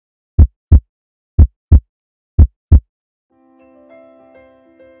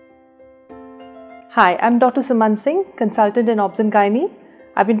Hi, I'm Dr. Singh, consultant in Obs and Gynae.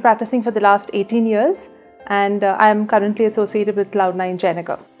 I've been practicing for the last 18 years and I'm currently associated with Cloudnine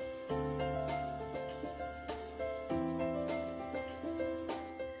Jenagar.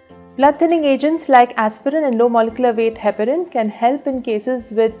 Blood thinning agents like aspirin and low molecular weight heparin can help in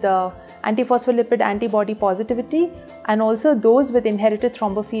cases with antiphospholipid antibody positivity and also those with inherited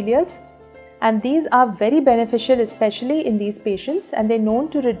thrombophelias. And these are very beneficial, especially in these patients, and they're known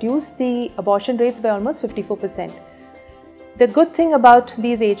to reduce the abortion rates by almost 54%. The good thing about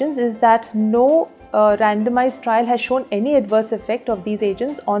these agents is that no randomized trial has shown any adverse effect of these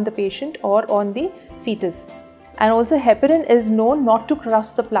agents on the patient or on the fetus. And also heparin is known not to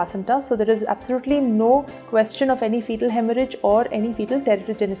cross the placenta, so there is absolutely no question of any fetal hemorrhage or any fetal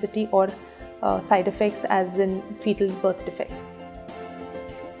teratogenicity or side effects as in fetal birth defects.